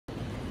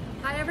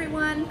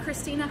everyone,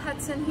 Christina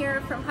Hudson here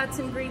from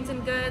Hudson Greens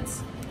and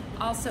Goods,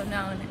 also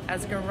known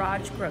as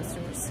Garage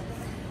Grocers.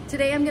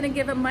 Today I'm going to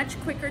give a much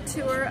quicker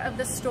tour of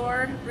the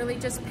store, really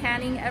just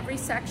panning every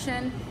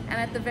section, and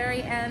at the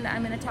very end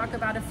I'm going to talk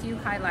about a few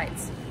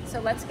highlights.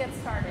 So let's get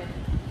started.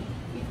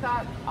 We've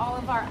got all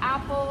of our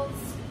apples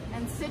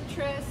and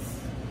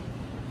citrus,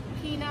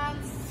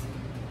 peanuts,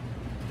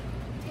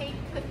 Tate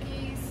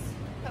cookies,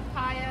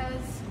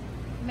 papayas,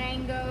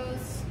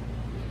 mangoes,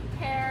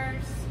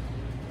 pears,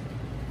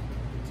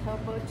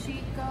 Topo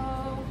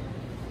Chico,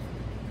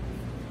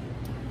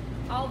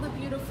 all the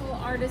beautiful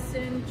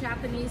artisan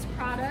Japanese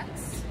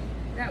products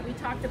that we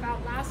talked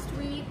about last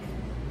week.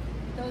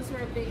 Those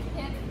were a big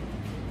hit.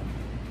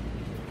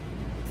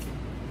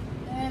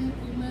 Then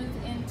we move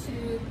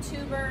into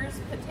tubers,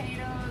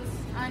 potatoes,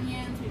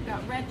 onions. We've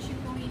got red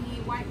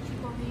cipollini, white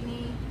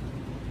cipollini,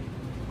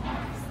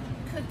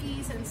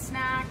 cookies and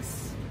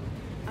snacks,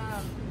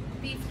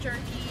 beef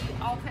jerky,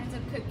 all kinds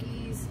of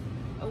cookies,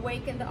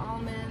 awakened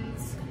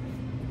almonds,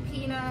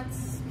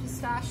 peanuts,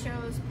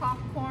 pistachios,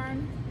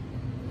 popcorn,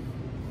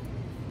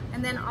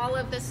 and then all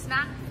of the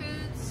snack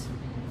foods,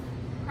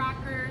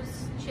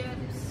 crackers,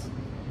 chips,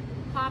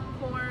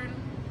 popcorn.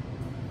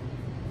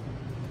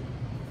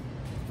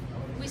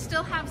 We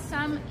still have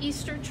some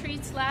Easter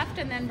treats left,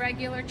 and then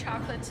regular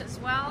chocolates as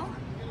well.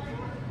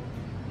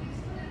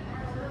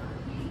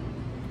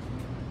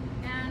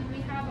 And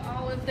we have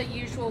all of the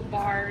usual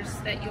bars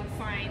that you'll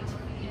find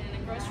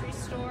in a grocery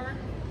store.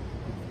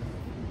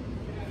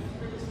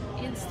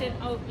 Instant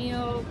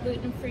oatmeal,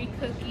 gluten-free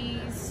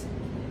cookies.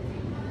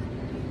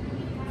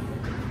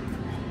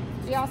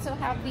 We also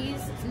have these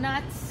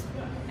nuts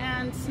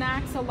and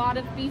snacks, a lot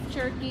of beef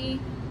jerky,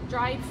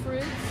 dried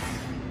fruits,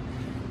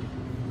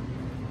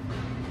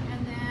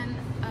 and then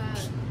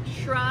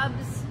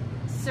shrubs,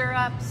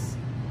 syrups,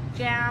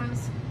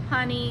 jams,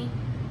 honey,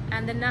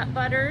 and the nut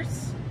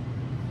butters.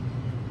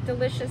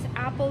 Delicious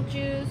apple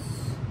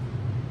juice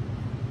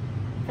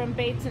from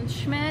Bates &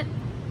 Schmidt.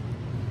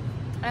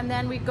 And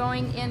then we're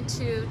going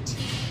into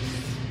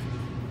teas.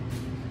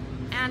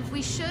 And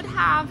we should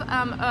have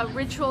a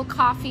Ritual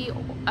coffee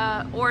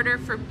order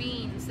for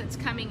beans that's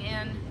coming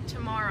in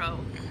tomorrow.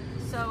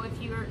 So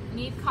if you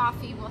need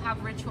coffee, we'll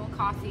have Ritual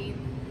coffee.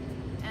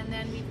 And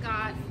then we've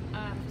got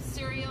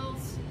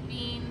cereals,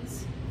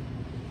 beans,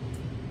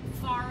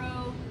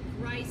 farro,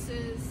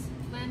 rices,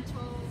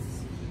 lentils.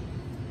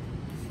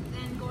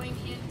 Then going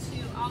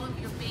into all of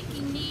your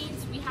baking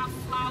needs, we have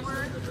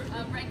flour,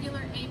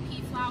 regular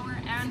AP flour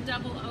and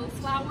double O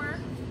flour.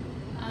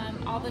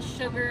 All the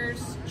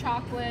sugars,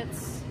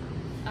 chocolates,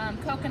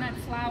 coconut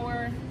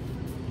flour,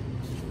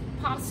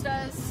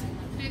 pastas,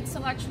 big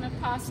selection of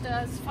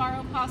pastas,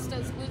 farro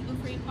pastas,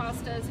 gluten-free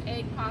pastas,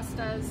 egg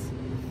pastas.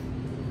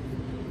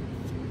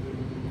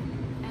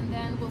 And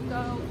then we'll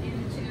go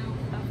into,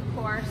 of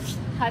course,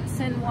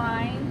 Hudson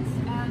wines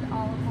and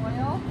olive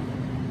oil.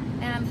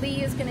 And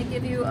Lee is going to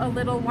give you a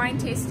little wine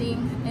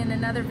tasting in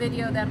another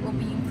video that will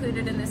be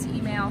included in this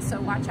email,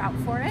 so watch out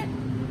for it.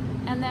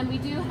 And then we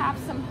do have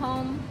some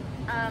home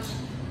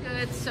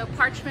goods, so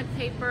parchment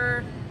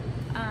paper,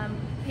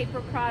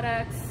 paper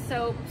products,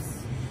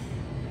 soaps.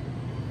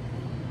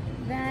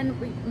 Then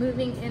we're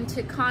moving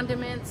into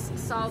condiments,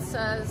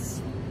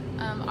 salsas,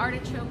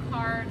 artichoke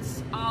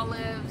hearts,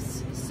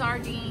 olives,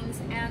 sardines,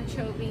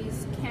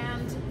 anchovies,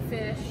 canned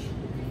fish,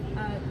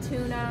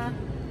 tuna,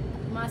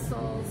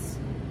 mussels,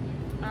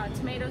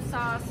 tomato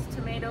sauce,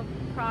 tomato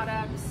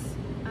products,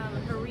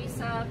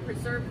 harissa,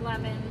 preserved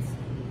lemons,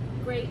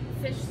 great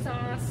fish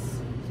sauce,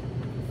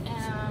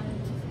 and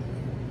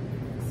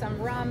some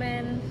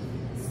ramen,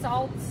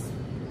 salts,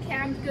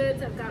 canned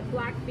goods. I've got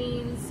black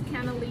beans,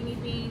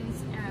 cannellini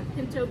beans, and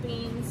pinto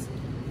beans.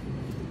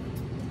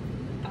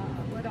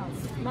 What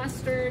else?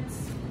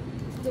 Mustards,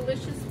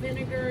 delicious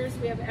vinegars.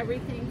 We have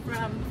everything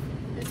from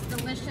this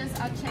delicious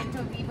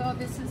Aceto Vivo.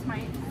 This is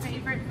my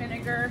favorite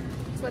vinegar.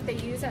 It's what they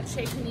use at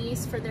Chez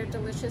Panisse for their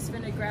delicious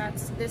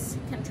vinaigrettes. This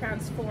can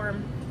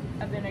transform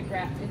a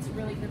vinaigrette. It's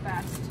really the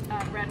best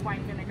red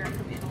wine vinegar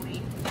from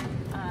Italy.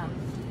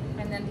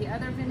 And then the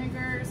other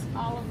vinegars,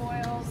 olive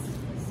oils,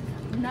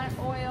 nut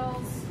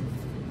oils,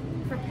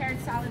 prepared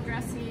salad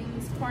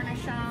dressings,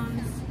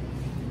 cornichons,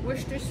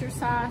 Worcestershire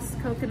sauce,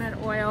 coconut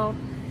oil.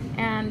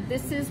 And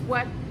this is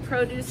what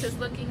produce is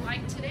looking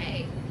like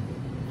today.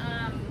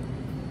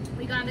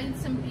 We got in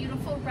some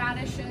beautiful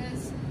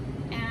radishes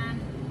and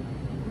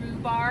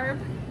rhubarb,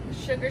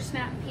 sugar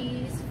snap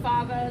peas,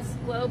 favas,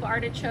 globe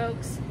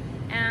artichokes,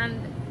 and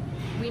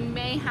we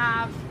may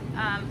have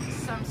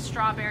some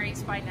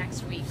strawberries by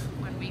next week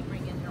when we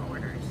bring in your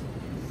orders.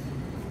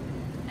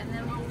 And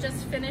then we'll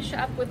just finish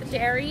up with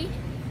dairy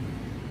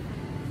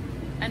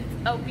and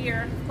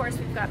beer. Of course,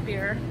 we've got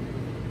beer.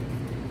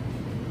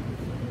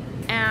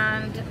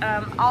 And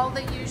all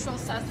the usual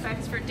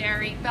suspects for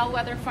dairy.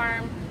 Bellwether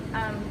Farm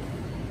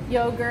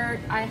yogurt.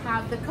 I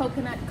have the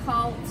Coconut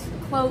Cult,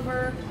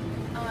 Clover,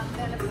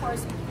 then of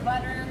course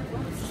butter.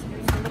 Oops,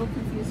 I'm a little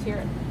confused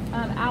here.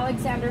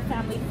 Alexander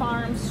Family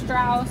Farms,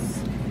 Strauss,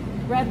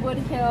 Redwood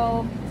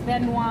Hill,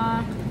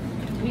 Benoit.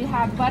 We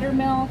have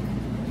buttermilk,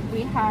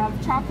 we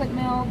have chocolate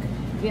milk,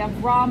 we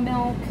have raw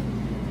milk,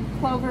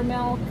 clover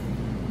milk,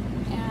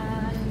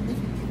 and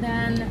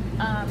then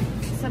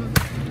some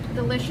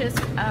delicious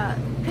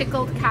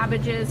pickled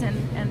cabbages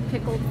and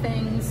pickled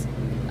things,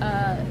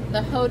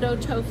 the Hodo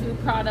tofu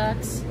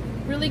products,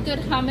 really good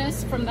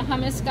hummus from the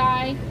hummus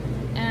guy,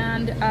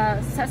 and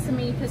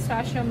sesame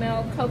pistachio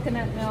milk,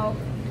 coconut milk,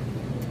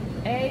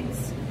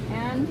 eggs,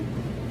 and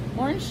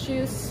orange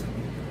juice.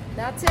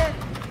 That's it.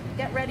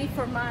 Get ready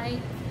for my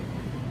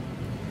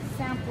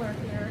sampler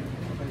here.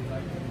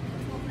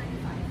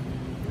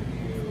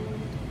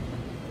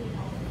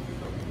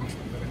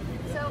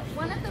 So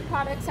one of the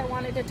products I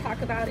wanted to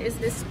talk about is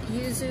this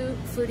yuzu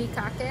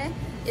furikake.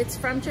 It's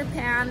from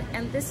Japan,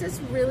 and this is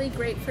really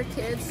great for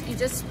kids. You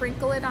just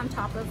sprinkle it on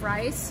top of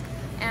rice,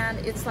 and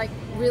it's like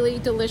really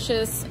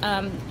delicious,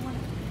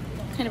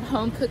 kind of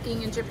home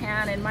cooking in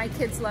Japan, and my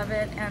kids love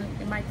it, and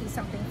it might be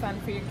something fun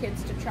for your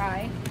kids to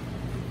try.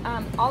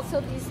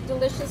 Also, these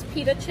delicious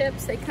pita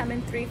chips, they come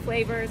in 3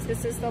 flavors.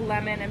 This is the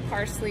lemon and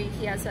parsley.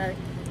 He has a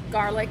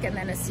garlic and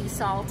then a sea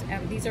salt,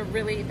 and these are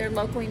really, they're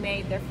locally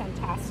made, they're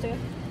fantastic.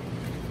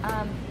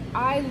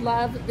 I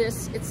love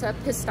this. It's a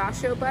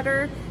pistachio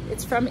butter.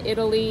 It's from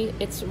Italy.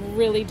 It's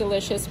really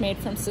delicious, made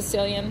from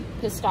Sicilian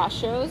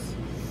pistachios.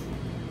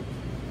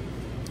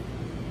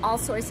 All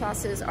soy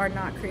sauces are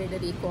not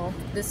created equal.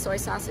 This soy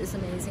sauce is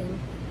amazing.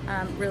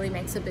 Really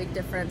makes a big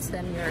difference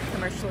than your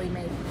commercially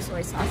made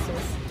soy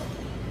sauces.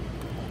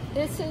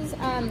 This is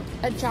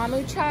a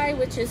jamu chai,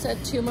 which is a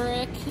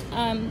turmeric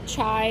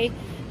chai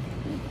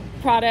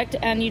product,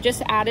 and you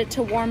just add it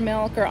to warm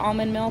milk or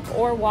almond milk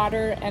or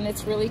water, and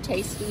it's really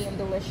tasty and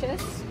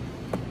delicious.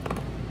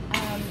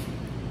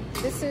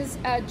 This is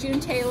June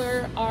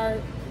Taylor, our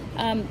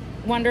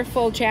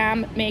wonderful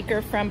jam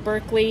maker from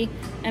Berkeley,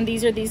 and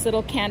these are these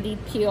little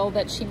candied peel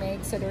that she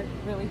makes that are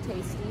really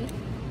tasty.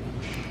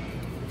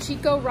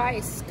 Chico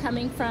rice,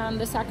 coming from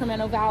the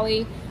Sacramento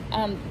Valley,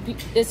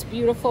 this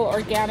beautiful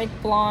organic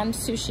blonde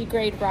sushi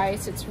grade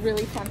rice. It's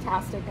really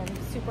fantastic.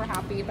 I'm super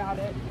happy about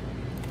it.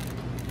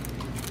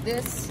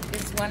 This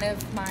is one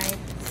of my,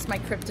 this is my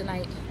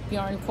kryptonite,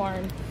 Bjorn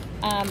corn.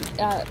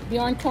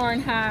 Bjorn corn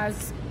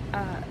has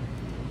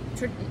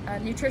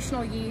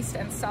nutritional yeast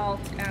and salt,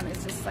 and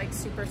it's just like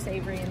super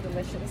savory and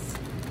delicious.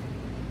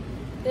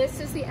 This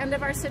is the end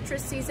of our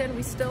citrus season.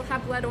 We still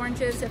have blood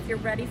oranges. If you're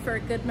ready for a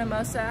good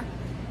mimosa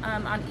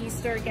on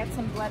Easter, get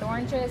some blood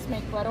oranges,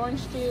 make blood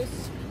orange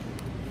juice.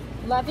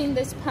 Loving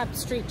this Pump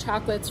Street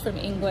chocolates from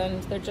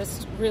England. They're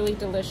just really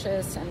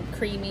delicious and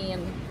creamy,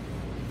 and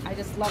I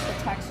just love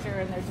the texture,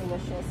 and they're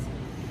delicious.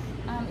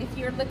 If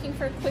you're looking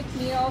for a quick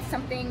meal,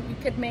 something you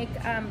could make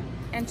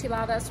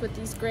enchiladas with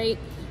these great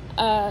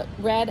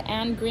red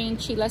and green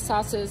chile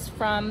sauces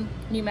from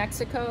New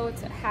Mexico.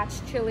 It's a hatch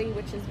chili,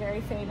 which is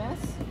very famous.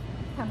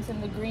 Comes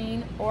in the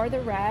green or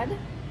the red.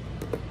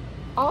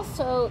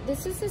 Also,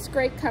 this is this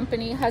great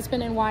company,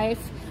 Husband and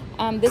Wife.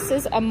 This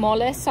is a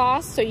mole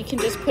sauce, so you can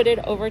just put it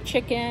over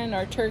chicken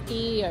or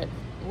turkey or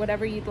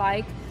whatever you'd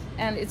like.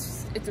 And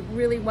it's a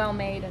really well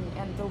made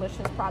and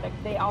delicious product.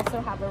 They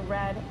also have a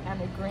red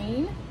and a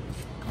green.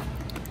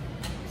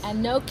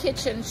 And no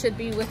kitchen should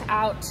be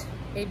without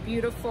a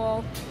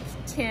beautiful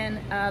tin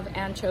of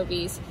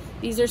anchovies.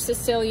 These are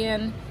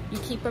Sicilian. You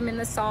keep them in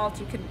the salt.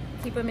 You can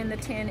keep them in the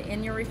tin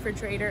in your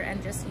refrigerator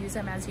and just use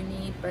them as you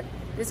need. But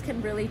this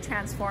can really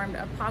transform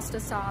a pasta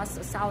sauce,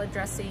 a salad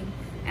dressing,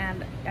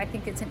 and I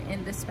think it's an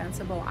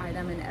indispensable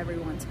item in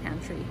everyone's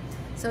pantry.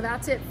 So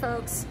that's it,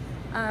 folks.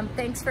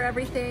 Thanks for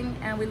everything,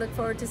 and we look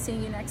forward to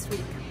seeing you next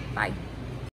week. Bye.